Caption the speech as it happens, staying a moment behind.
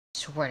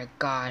swear to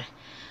God,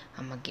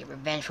 I'm gonna get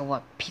revenge for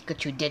what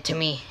Pikachu did to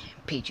me.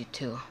 And Pichu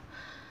too.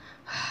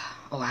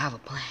 Oh, I have a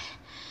plan.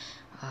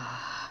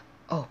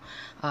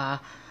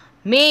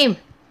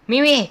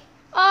 Mimi!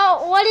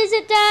 Oh, what is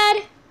it,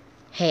 Dad?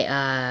 Hey,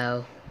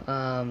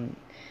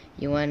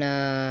 you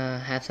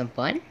wanna have some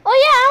fun? Oh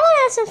yeah, I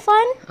wanna have some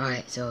fun.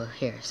 Alright,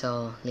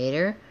 so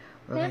later,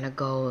 we're Yeah. gonna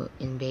go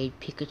invade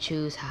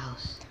Pikachu's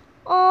house.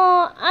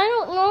 Oh, I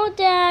don't know,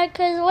 Dad,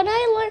 because when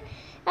I learned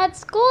at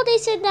school, they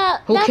said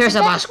that. Who that's cares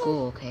bad about for-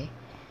 school, okay?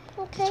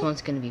 Okay. This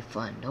one's gonna be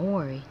fun. Don't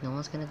worry, no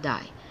one's gonna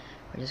die.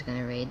 We're just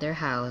gonna raid their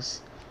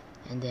house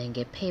and then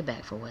get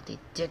payback for what they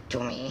did to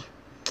me.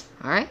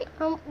 Alright?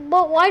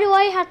 But why do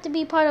I have to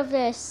be part of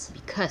this?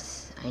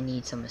 Because I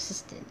need some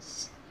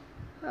assistance.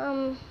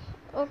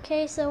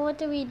 Okay, so what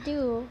do we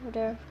do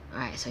there?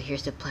 Alright, so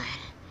here's the plan.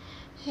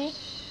 Okay.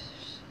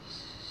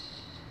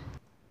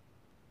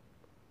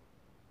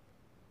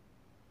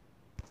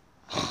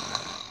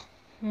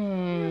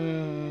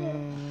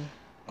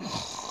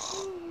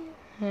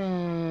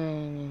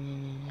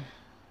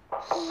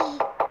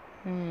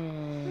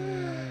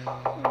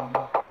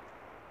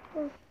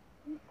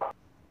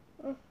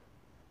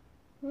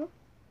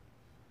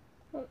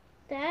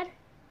 Dad?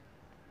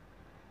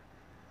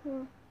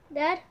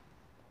 Dad?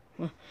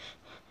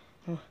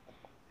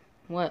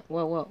 What I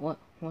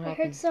heard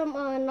happened? some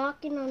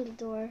knocking on the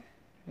door.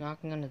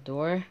 Knocking on the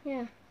door?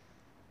 Yeah.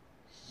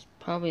 It's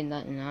probably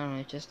not, I don't know,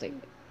 it's just like,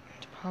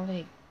 it's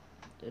probably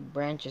the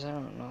branches, I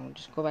don't know.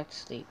 Just go back to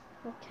sleep.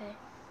 Okay.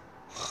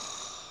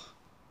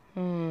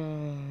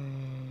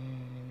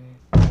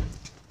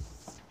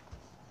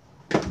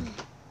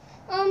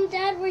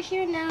 Dad, we're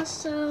here now,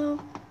 so.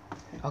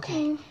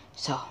 Okay,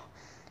 so,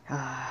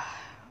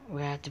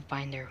 we have to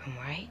find their room,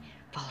 right?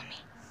 Follow me.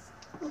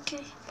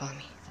 Okay. Follow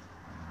me.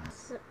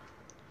 So,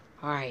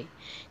 Alright,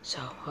 so,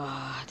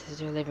 this is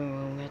their living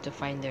room. We have to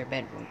find their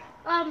bedroom.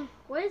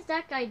 what is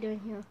that guy doing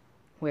here?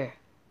 Where?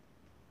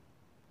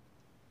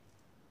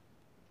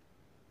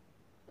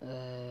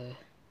 I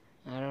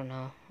don't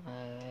know.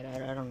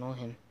 I don't know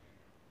him.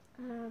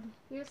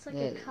 He looks like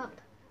a cup.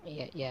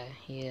 Yeah,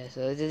 he is.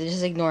 So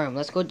just ignore him.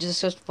 Let's go.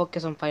 Just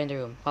focus on finding the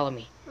room. Follow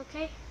me.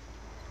 Okay.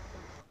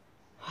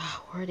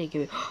 Where are they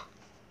going?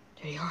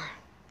 There they are.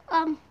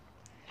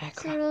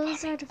 So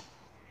those are the.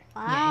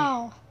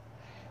 Wow.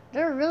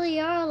 There really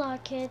are a lot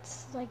of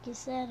kids, like you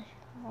said.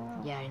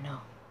 Wow. Yeah, I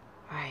know.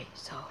 Alright,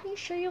 so. Are you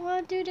sure you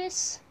want to do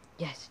this?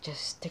 Yes,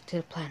 just stick to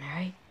the plan,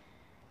 alright?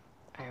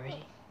 Alright,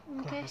 ready?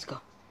 Okay. Come on, let's go.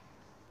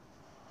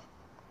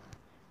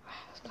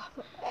 Alright, let's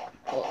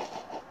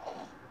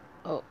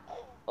go.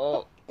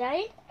 Oh.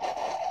 Daddy?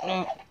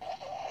 My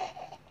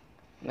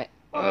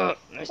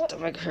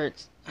stomach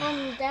hurts.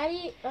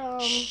 Daddy,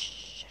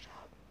 Shh, shut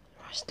up.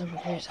 My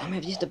stomach hurts. I'm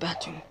gonna use the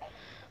bathroom.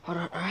 Hold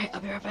on, alright?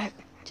 I'll be right back.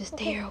 Just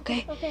stay here,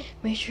 okay? Okay.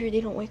 Make sure they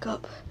don't wake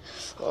up.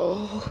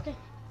 Oh.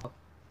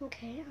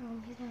 Okay, he's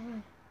gonna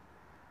run.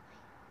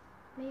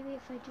 Maybe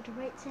if I do the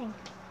right thing.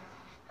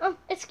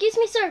 Excuse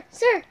me, sir.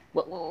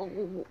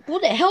 Who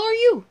the hell are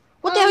you?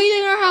 What the hell are you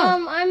doing in our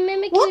house? I'm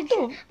Mimikyu. What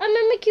the? I'm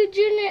Mimikyu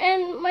Jr.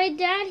 and my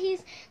dad,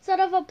 he's sort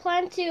of a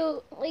plan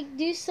to like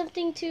do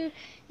something to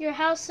your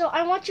house. So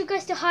I want you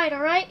guys to hide,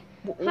 all right?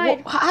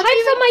 Hide.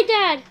 Hide from my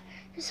dad.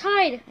 Just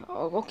hide.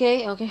 Oh,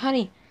 okay,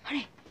 honey.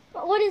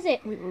 What is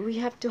it? We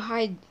have to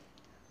hide.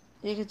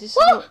 Because this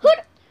Whoa,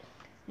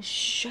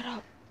 Shut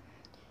up.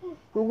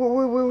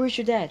 Where's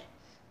your dad?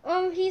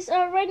 He's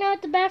right now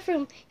at the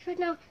bathroom. Right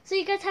now. So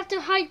you guys have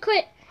to hide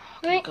quick.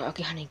 Right?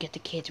 Okay, honey, get the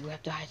kids. We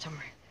have to hide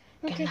somewhere.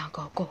 Get Okay. them now.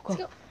 Go.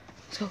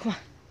 Let's go, come on.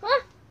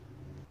 Huh?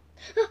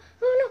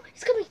 Oh no,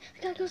 he's coming. I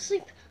gotta go to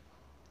sleep.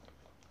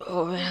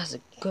 Oh, that's a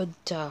good,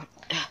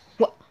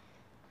 what?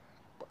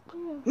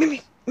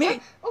 Mimi!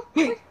 Oh,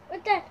 where's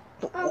Dad?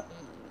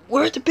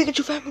 Where's the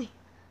Pikachu family?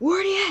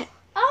 Where are they at?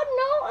 Oh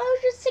no, I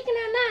was just taking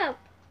a nap.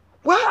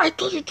 Why? I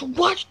told you to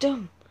watch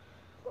them.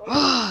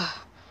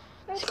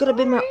 This could have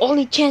been my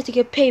only chance to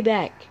get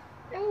payback.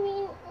 I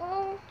mean,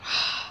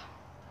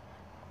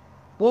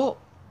 Well,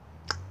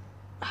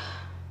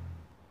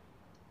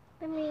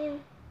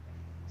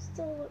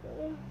 still,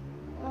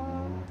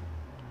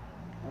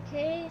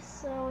 okay,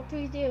 so what do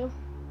we do?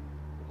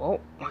 well,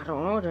 I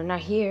don't know. They're not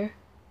here.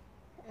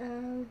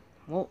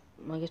 Well,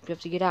 I guess we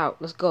have to get out.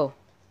 Let's go.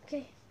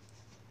 Okay.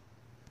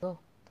 Go.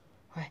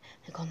 Alright,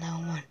 let's call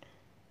 911.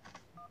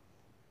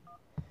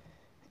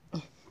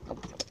 Oh,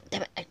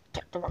 damn it. I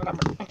tapped the wrong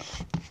number.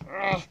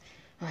 Alright,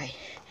 okay.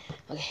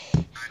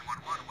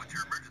 911, what's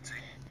your emergency?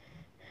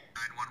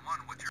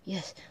 911, what's your...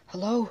 Yes,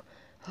 hello?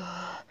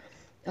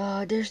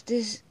 There's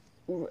this,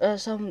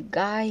 some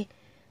guy,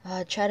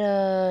 try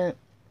to,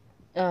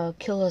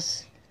 kill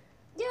us.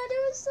 Yeah, there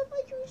was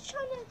somebody who was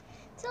trying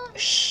to tell us.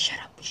 Shut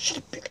up,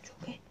 Pikachu,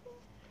 okay?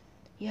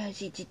 Yeah,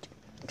 he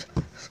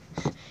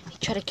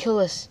tried to kill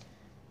us.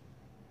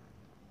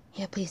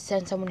 Yeah, please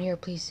send someone here,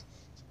 please.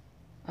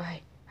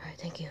 Alright,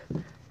 thank you.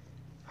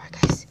 Alright,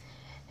 guys,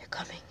 they're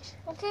coming.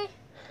 Okay.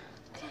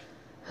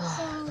 So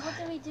what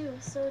do we do?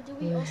 So do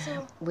we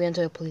also... Wait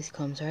until the police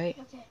comes, alright?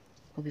 Okay.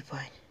 We'll be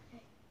fine.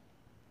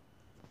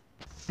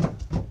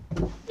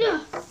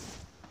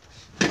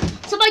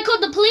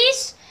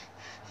 police.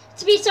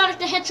 It's me, Sonic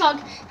the Hedgehog.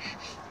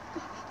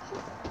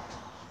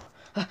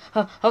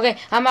 Okay,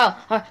 I'm out.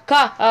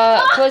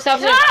 Police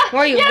officer,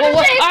 where are you? Yeah,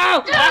 What? Steve.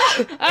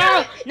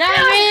 Ow!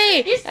 Not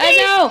me!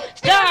 No!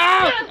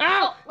 Stop!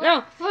 Ow!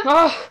 No!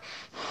 Oh!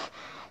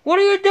 What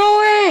are you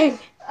doing?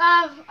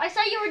 I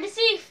thought you were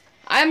deceived.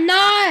 I'm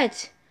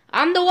not!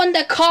 I'm the one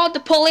that called the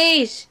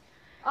police.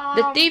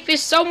 The thief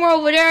is somewhere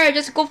over there.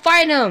 Just go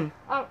find him.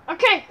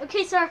 Okay,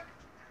 sir.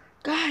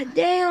 God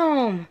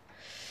damn!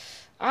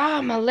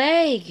 Ah, my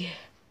leg.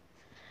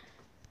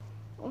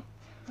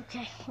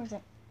 Okay, where's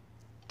it?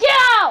 Get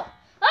out!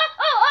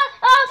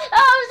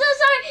 I'm so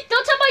sorry.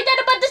 Don't tell my dad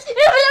about this.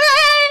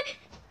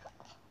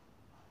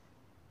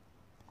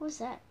 What's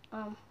that?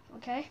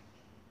 Okay.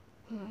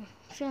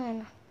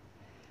 Feeling.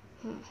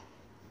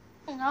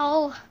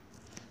 No.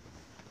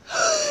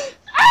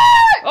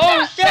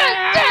 Oh shit!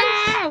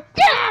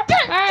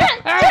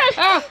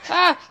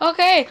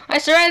 Okay, I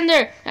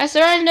surrender.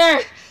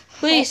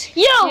 Please.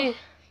 You.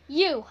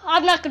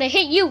 I'm not gonna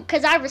hit you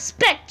because I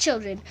respect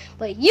children.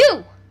 But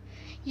you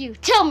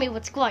tell me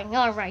what's going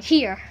on right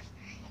here.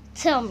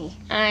 Tell me.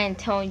 I ain't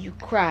telling you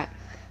crap.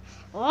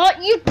 Oh,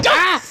 you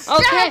don't.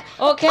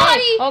 Okay.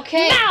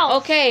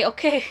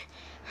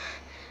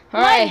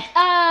 All right.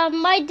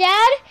 My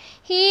dad,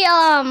 he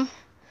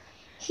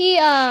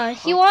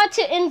wanted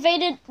to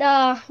invade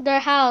their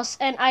house,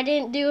 and I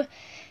didn't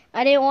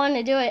want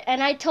to do it,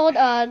 and I told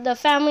the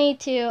family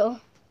to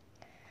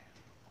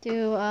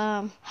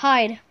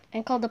hide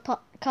and call the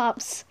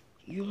cops.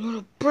 You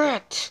little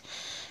brat.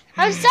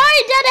 I'm sorry,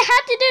 Dad. I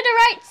had to do the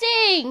right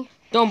thing.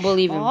 Don't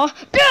believe him. Oh.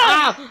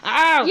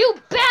 Ow! You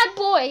bad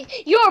boy.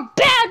 You're a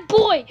bad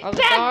boy. I'm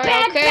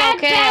bad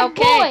sorry.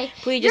 boy.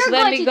 Please just you're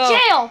let going me to go.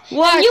 Jail.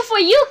 What? And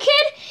you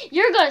kid,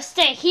 you're going to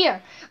stay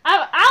here.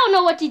 I don't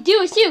know what to do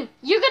with you.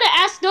 You're going to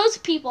ask those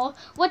people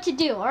what to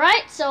do, all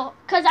right? So,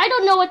 because I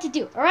don't know what to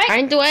do, all right? I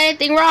didn't do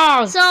anything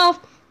wrong. So,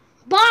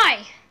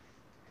 bye.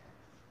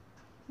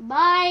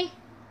 Bye.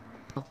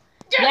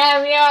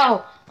 Damn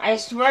you! I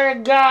swear to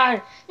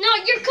God. No,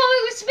 you're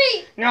coming with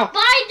me. No.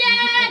 Bye,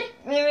 Dad.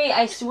 Mimi,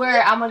 I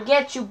swear I'm gonna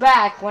get you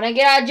back when I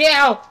get out of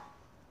jail.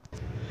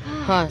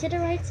 Huh. Did the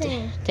right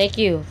thing. Thank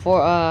you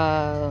for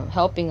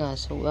helping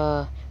us.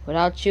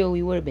 Without you,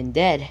 we would have been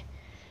dead.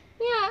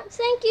 Yeah,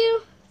 thank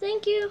you. I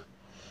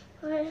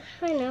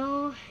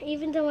know.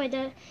 Even though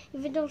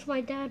it's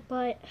my dad,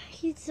 but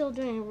he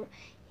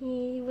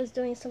was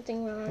doing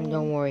something wrong.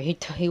 Don't worry,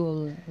 he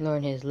will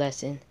learn his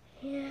lesson.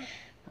 Yeah.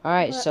 All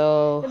right, But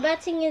so. the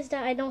bad thing is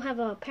that I don't have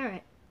a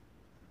parent.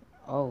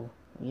 Oh,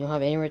 you don't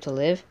have anywhere to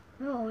live?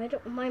 No, I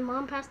don't. My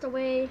mom passed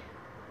away.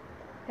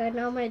 And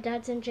now my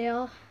dad's in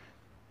jail.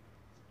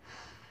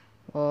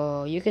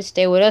 Well, you can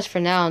stay with us for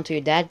now until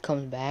your dad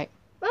comes back.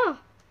 Oh,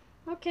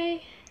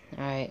 okay.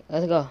 All right,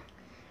 let's go.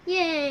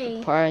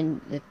 Yay. Part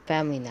of the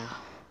family now.